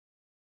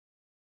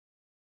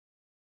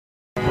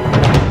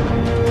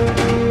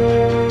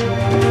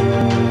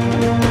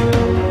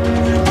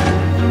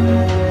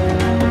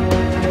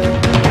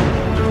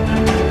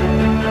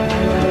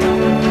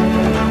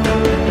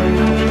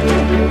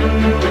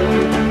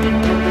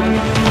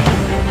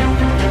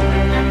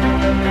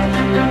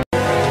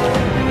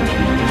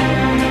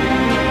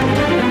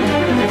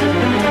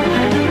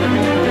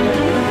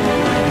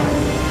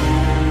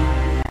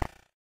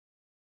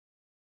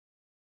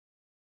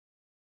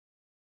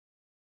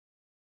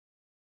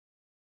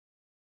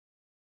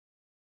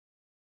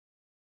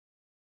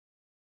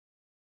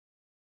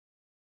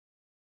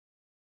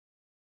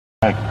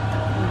Kijk.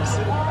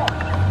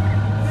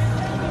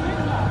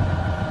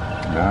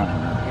 Ja.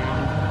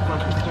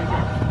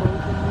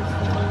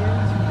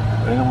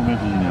 Eén moment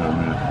hier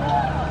neer.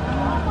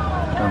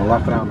 En we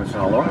lachen eraan met z'n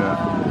allen hoor. Ja.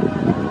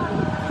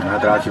 En hij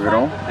draait je weer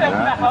om.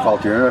 Ja. Dan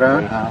valt hij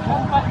eruit.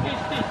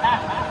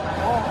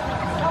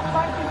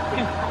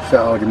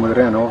 Zo, die moet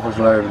rennen hoor voor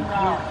zijn leven.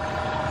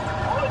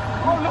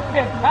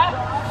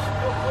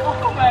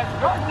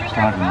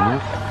 Staat in de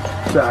lucht.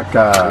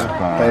 Zakka,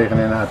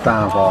 tegenin haar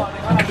taanval.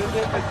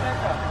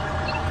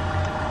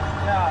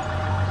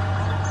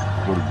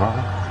 Door de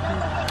bagger.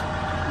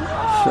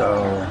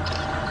 Zo.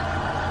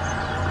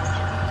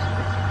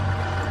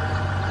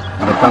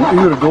 En dat kan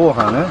uren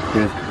doorgaan hè,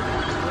 dit.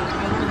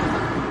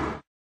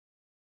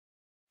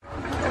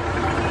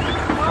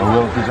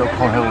 Hoewel, het is ook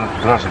gewoon heel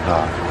erg drassig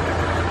daar.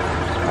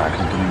 Ja, ik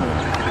komt er niet meer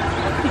uit.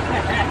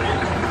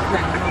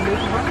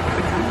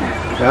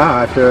 Ja,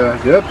 hij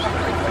heeft jups,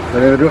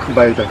 dan in de rug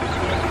gebeten.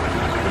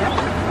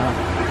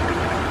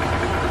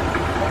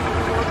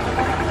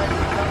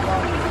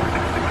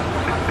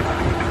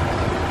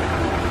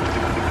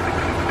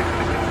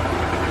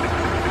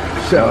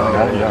 Zo,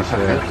 ja,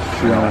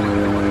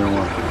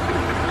 jongen.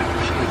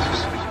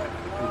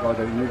 Ik wou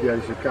dat niet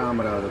deze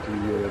camera dat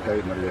hij dat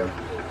deed, maar ja.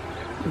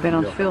 Ik ben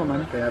aan het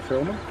filmen. Kun jij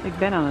filmen? Ik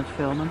ben aan het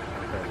filmen.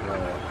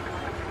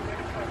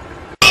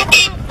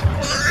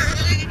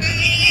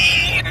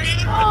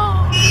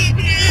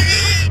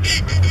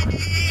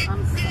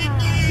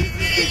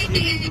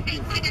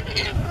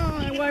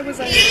 Why was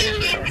I in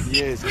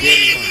Yes, very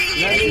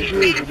much.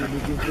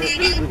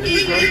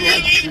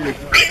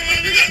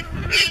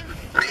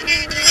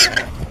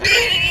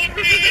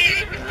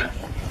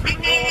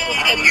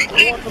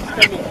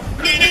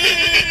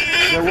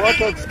 The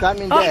warthog's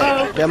coming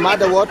there. The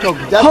mother warthog.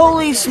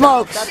 Holy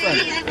smokes! That one.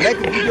 Make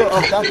a video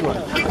of that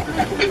one.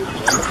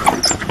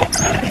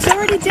 It's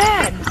already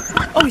dead!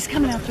 Oh, he's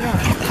coming after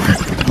us.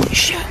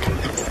 Shit.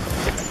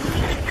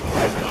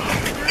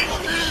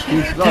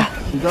 He's lost.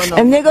 You don't know.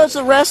 And there goes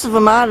the rest of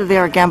them out of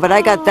there again, but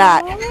I got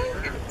that.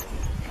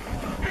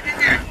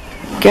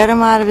 Get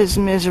him out of his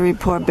misery,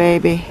 poor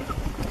baby.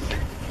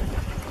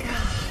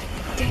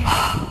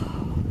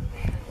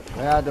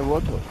 Where are the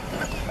warthog?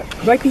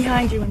 Right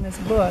behind you in this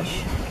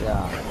bush.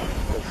 Yeah,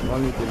 that's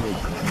only the meat.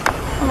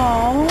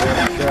 Oh, I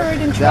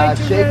heard and They tried are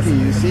to shaking.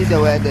 rescue. You see the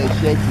way they're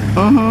shaking.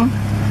 Mm-hmm.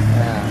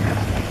 Yeah.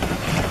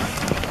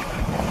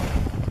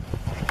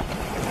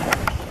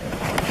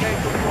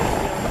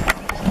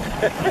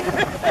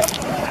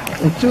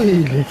 It's too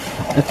easy.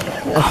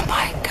 Oh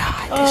my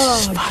God, this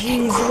is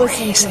fucking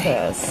crazy. Listen to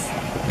this.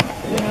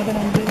 You have it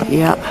on video?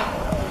 Yep.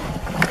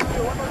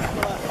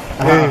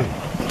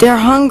 They're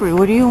hungry.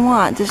 What do you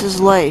want? This is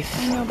life.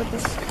 I know, but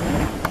this.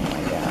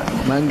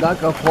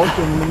 Mangaka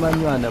photo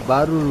numanyana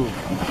baruru.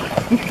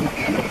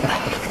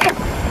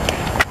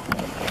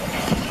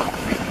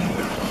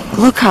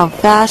 Look how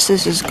fast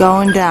this is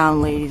going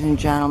down, ladies and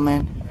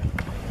gentlemen.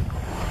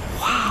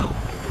 Wow.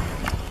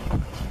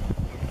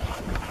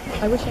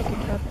 I wish I could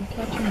be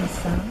catching the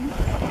sun.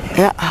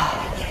 Yeah.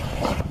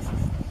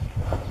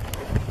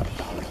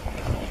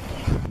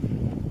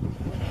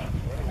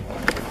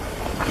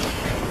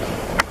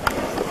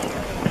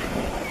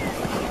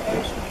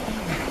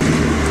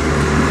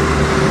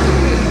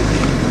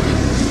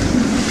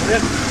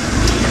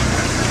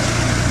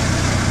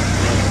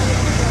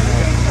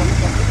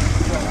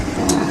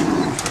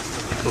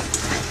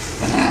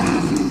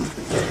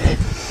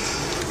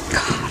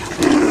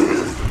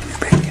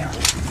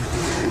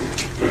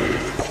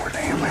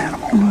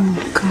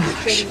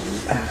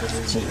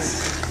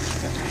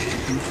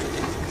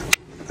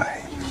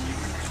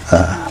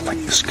 Like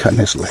just cutting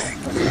his leg.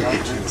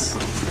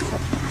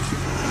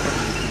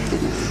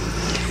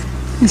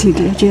 Is he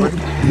dead yet?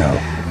 No.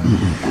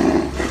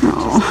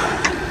 No.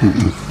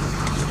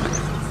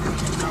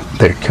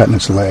 They're cutting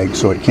his leg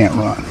so he can't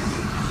run.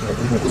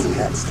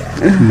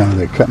 No,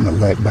 they're cutting the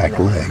back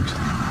legs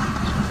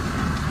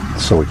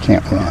so he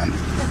can't run.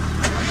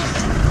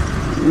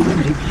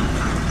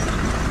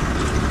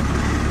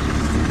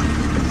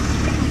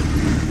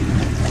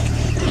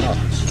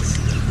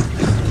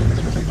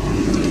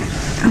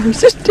 Oh,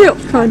 he's just still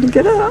trying to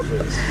get up.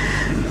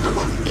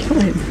 Oh, kill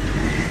him.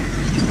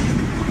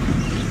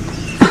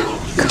 Oh,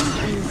 God.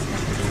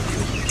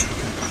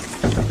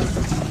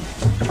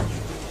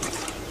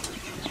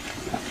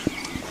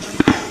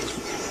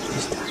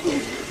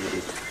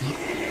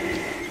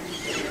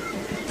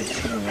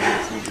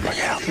 Look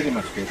out.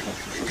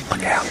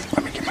 Look out.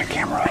 Let me get my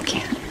camera up. I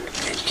can't.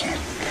 Yeah, you can.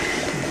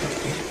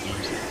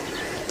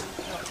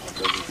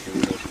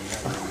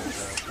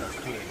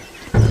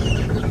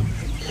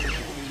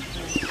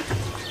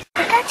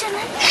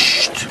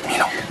 Chut,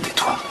 Milo,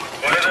 tais-toi.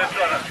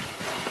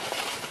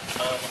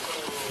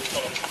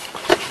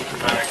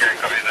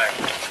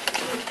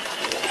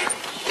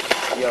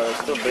 Yeah, it's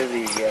still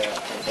busy.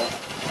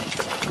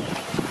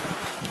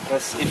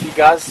 Because if you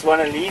guys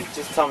want to leave,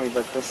 just tell me.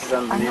 But this is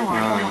unbelievable.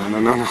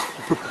 No.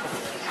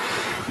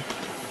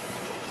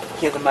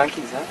 Hear the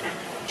monkeys, huh?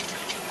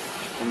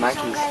 The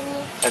monkeys.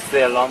 That's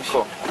their alarm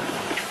call.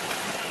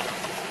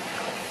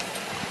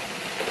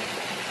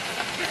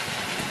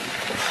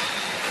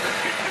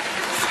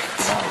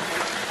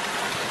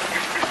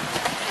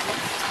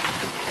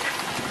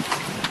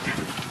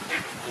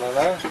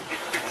 ¿Verdad?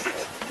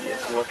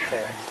 Yes, what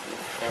there.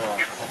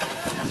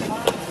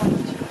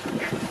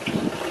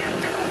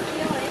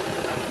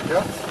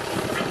 Yeah.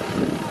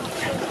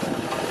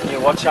 You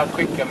watch how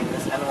quick, I mean,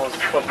 this animal is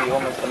probably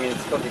almost, I mean,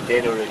 it's probably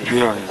dead already.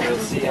 Yeah. You'll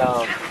see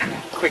how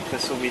quick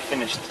this will be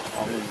finished.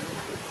 What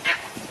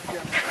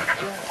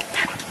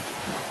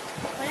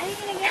are you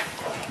gonna get?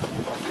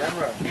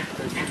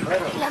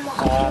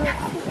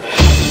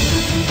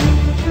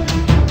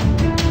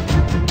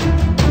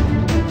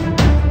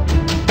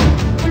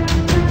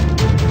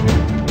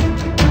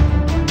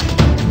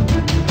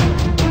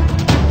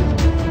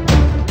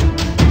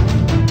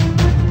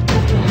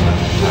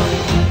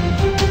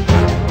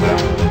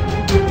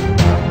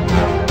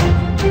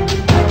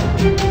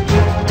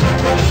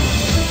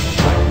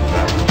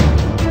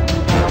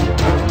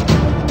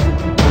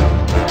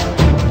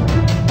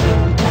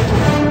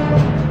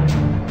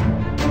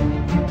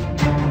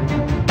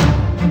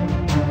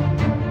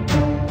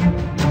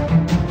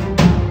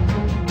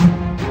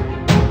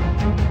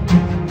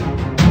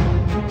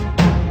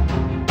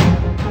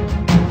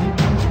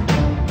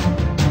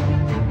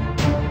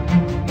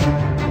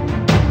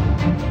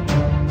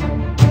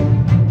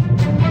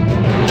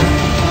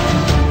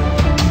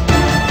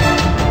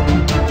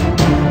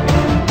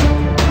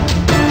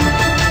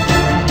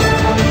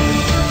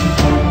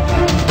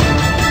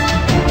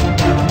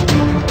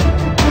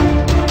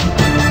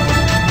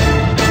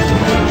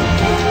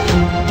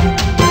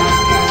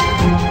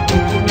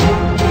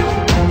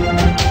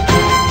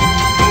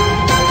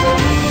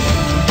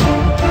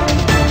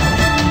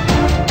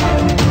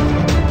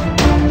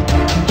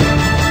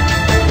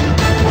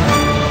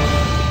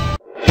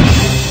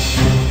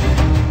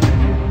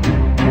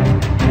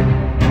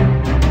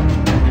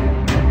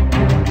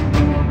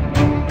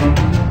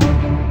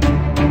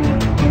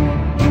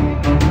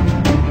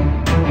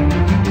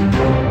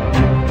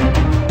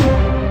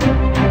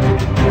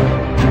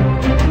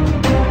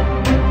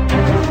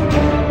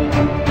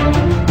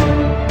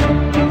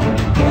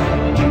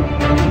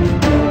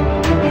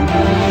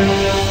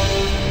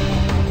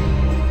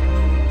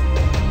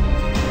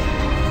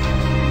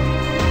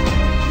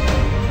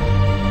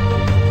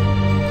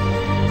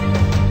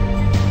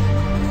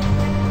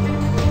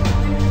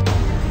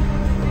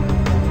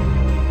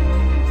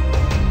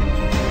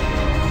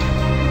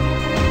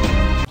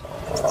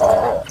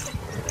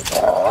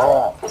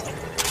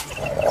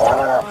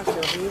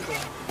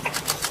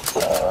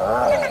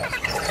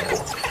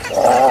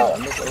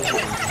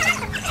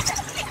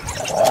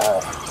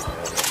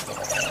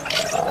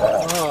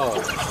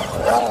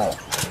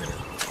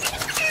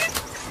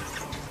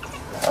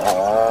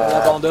 On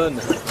abandonne.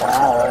 On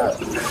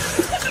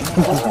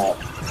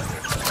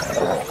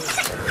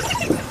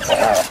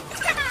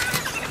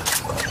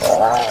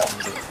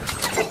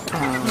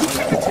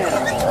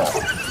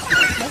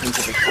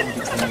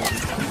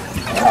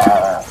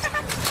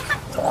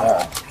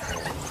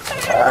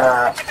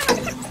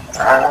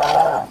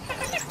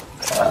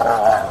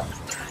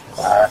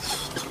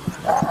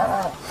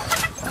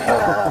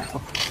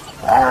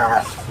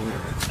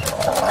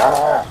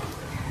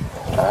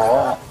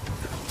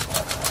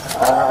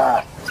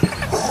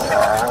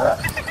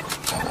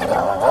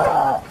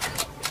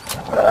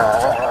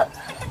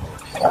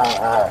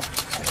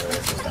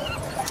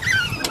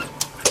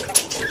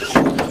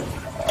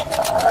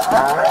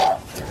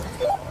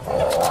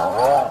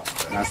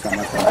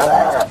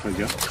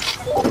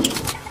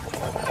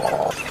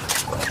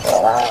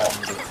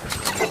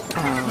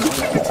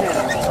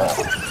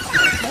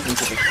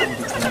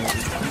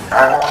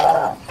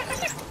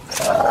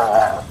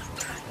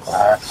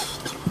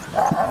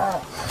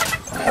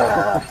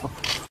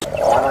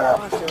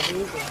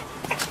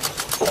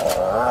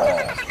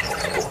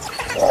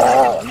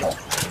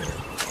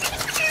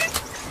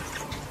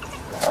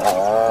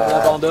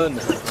abandonne.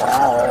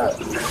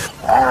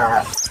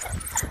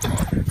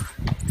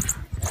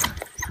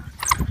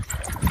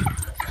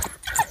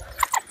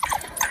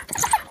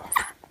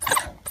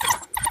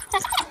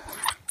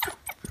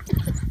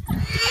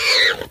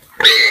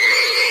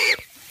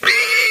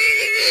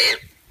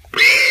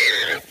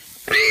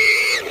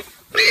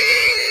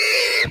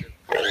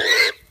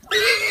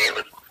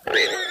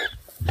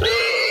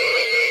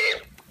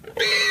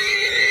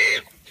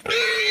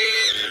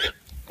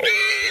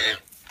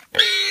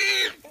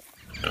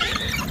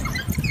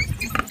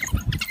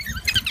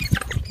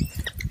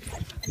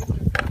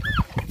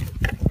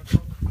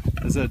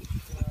 Is it?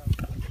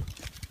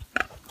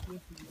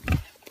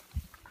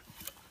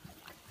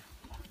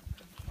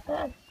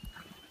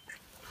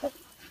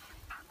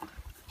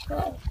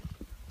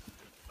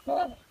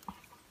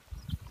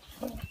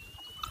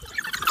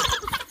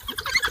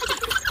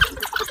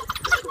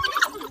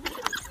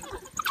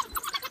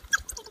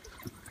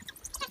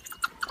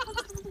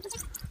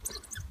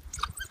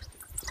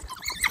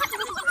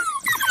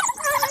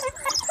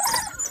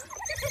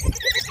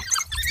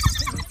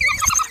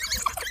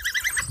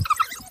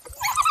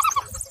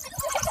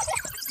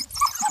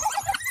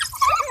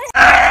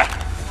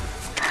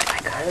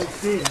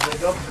 Sí, the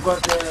dog's got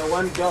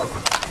one dog.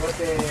 Got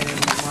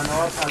one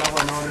horse and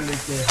one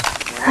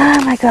leash. Oh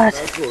my god.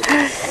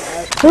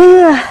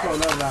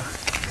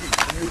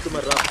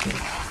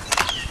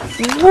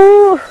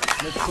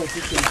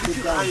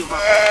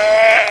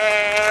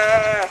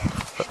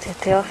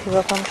 Até ao fim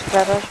para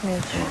mostrar aos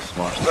miúdos.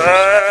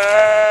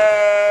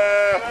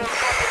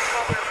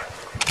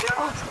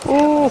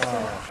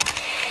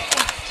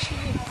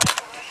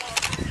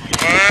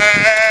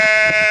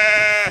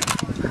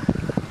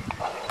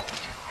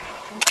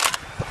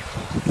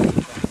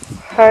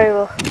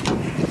 Horrible.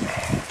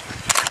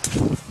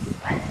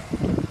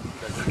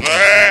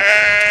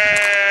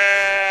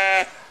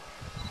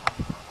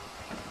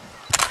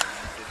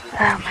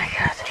 Oh my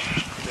god.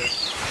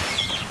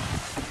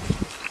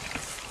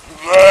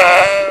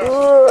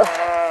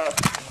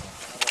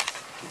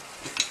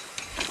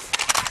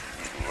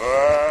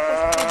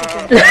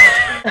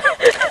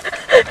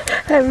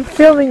 I'm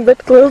filming but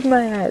close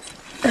my eyes.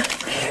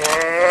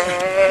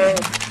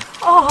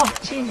 Oh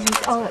Jesus,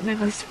 oh that made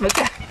my stomach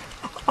go.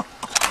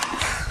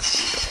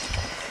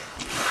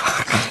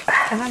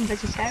 I'm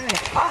vegetarian.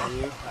 Oh. Are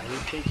you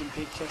taking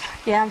pictures?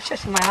 Yeah, I'm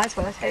shutting my eyes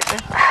while I take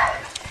them.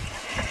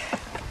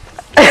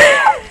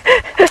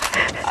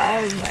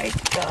 Oh my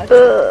god,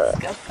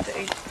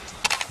 disgusting.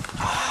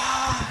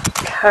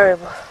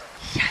 Horrible.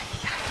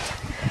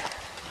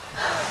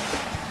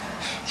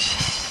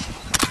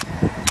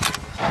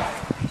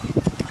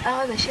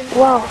 Oh, they shouldn't.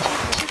 Wow.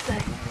 Should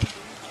they?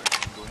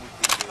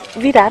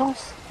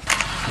 Viraram-se.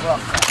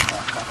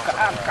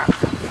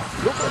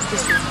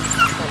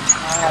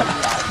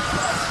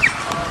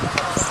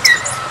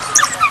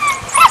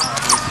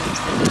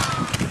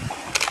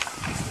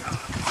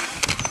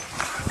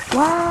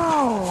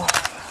 Uau!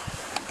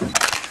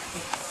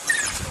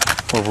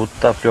 O adulto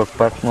está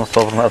preocupado que não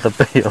sobra nada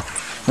para ele.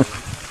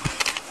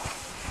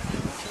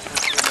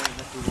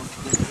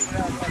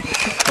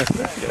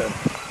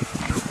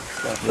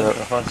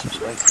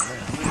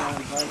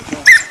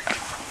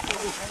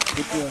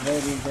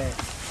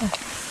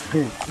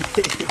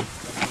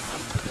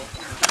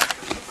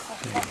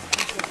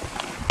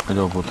 Olha,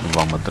 eu vou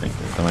levar uma trinca,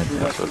 também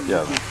tem a sua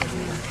piada.